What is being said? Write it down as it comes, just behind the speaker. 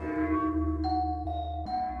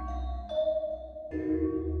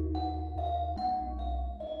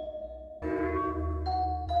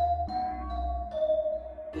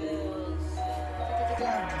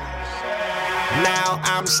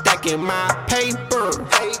I'm stacking my paper.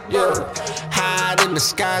 Yeah, hide in the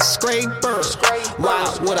skyscrapers.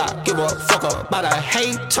 Why would I give a fuck about a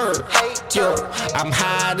hater? Yeah, I'm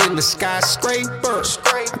hiding in the skyscrapers.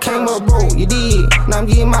 I came up broke, you did. Now I'm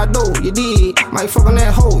getting my dough, you did. Might fuck on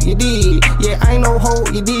that hoe, you did. Yeah, I ain't no hoe,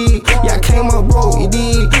 you did. Yeah, I came up broke, you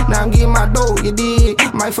did. Now I'm getting my dough, you did.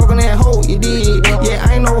 Might fuck on that hoe, you did. Yeah,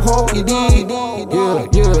 I ain't no hoe, you did.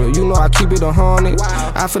 Yeah, you know I keep it 100.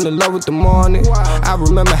 I fell in love with the morning. I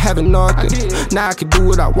remember having nothing. Now I can do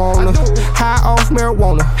what I wanna. High off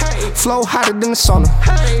marijuana. Flow hotter than the sauna.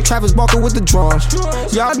 Travis Barker with the drums.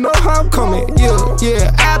 Y'all know how I'm coming.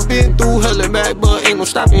 Yeah, I've been through hell and back, but ain't no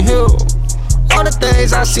stopping here. All the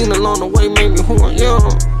things I seen along the way made me who I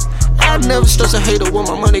am. I never stress a hater when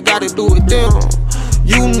my money gotta do with them.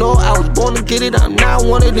 You know I was born to get it, I'm not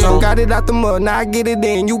one of them. Got it out the mud, now I get it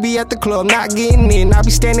in. You be at the club, not getting in. I be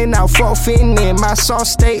standing out, fuck fitting in. My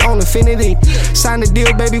sauce stay on infinity. Sign the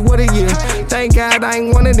deal, baby, what a year. Thank God I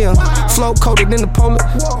ain't one of them. Flow coated in the polar.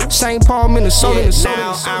 St. Paul, Minnesota.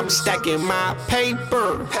 Now I'm stacking my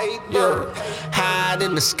paper. Yeah, hide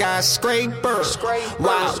in the skyscrapers.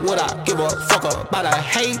 Why would I give a fuck about a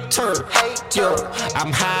hater? Yeah,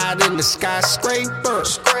 I'm hiding in the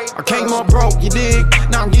skyscrapers. I came up broke, you dig?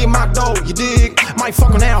 Now I'm getting my dough, you dig? Might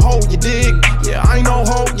fuck on that hoe, you dig? Yeah, I ain't no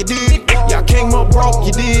hoe, you dig? Yeah, I came up broke,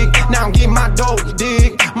 you dig? Now I'm getting my dough, you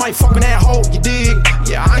dig? Might fuck on that hoe, you dig?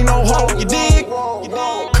 Yeah, I ain't no hoe, you dig?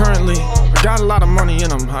 Currently, I got a lot of money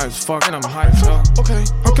and I'm high as fuck, and I'm high as hell. Okay,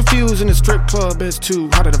 I'm confused in the strip club as to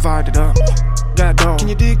how to divide it up. Got dough, can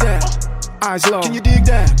you dig that? Eyes low, can you dig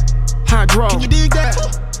that? Hydro, can you dig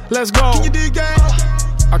that? Let's go, can you dig that?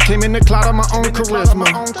 I came in the cloud of my own charisma.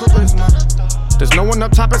 There's no one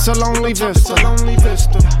up top, it's a lonely vista.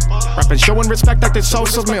 Rapping, showing respect like they're so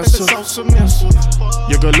submissive.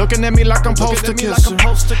 You're good looking at me like I'm supposed to kiss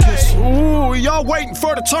her. Ooh, y'all waiting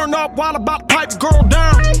for the turn up while about to pipe the girl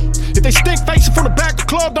down. If they stink facing from the back of the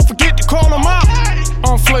club, don't forget to call them out.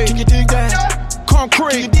 On fleek, can you dig that?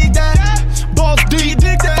 Concrete, can you dig that? Balls deep, can you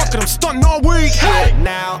dig that? Fuck it, I'm stunting all week. Yeah,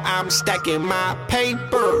 now I'm stacking my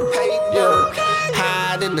paper. Yeah,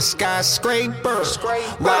 hide in the skyscrapers.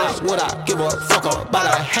 Why would I give a fuck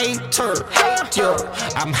about a hater? Yeah,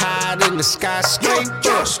 I'm hiding in the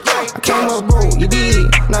skyscrapers. I came up broke, you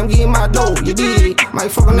did. Now I'm getting my dough, you did.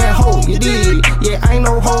 Might fuck on that hoe, you did. Yeah, I ain't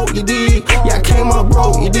no hoe, you did. Yeah, I came up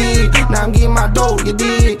broke, you did. Now I'm getting my dough, you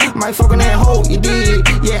did. Might fuck on that hoe, you did.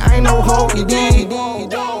 Yeah, I ain't no hoe, you did.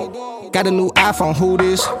 Got a new iPhone, who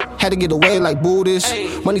this? Had to get away like Buddhists.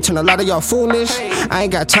 Money turn a lot of y'all foolish. I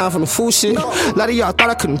ain't got time for the fool shit. A lot of y'all thought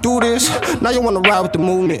I couldn't do this. Now you wanna ride with the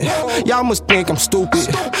movement. Y'all must think I'm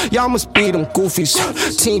stupid. Y'all must be them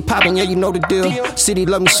goofies. Team poppin', yeah, you know the deal. City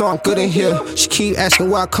love me, so I'm good in here. She keep asking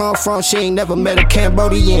where I come from. She ain't never met a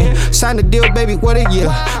Cambodian. Sign the deal, baby, what a year.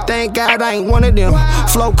 Thank God I ain't one of them.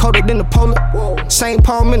 Flow coated in the polar. St.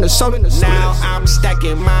 Paul, Minnesota. Now I'm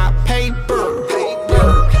stacking my paper.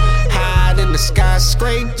 In the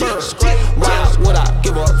skyscrapers. Why would I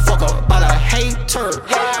give a fuck about a hater?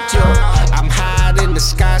 Yeah, I'm hiding in the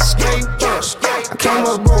skyscrapers. I came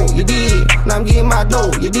up broke, you did. Now I'm getting my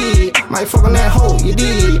dough, you did. Might fuck on that hoe, you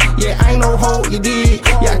did. Yeah, I ain't no hoe, you did.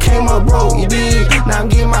 Yeah, I came up broke, you did. Now I'm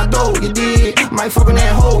getting my dough, you did. Might fuck on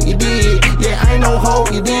that hoe, you did.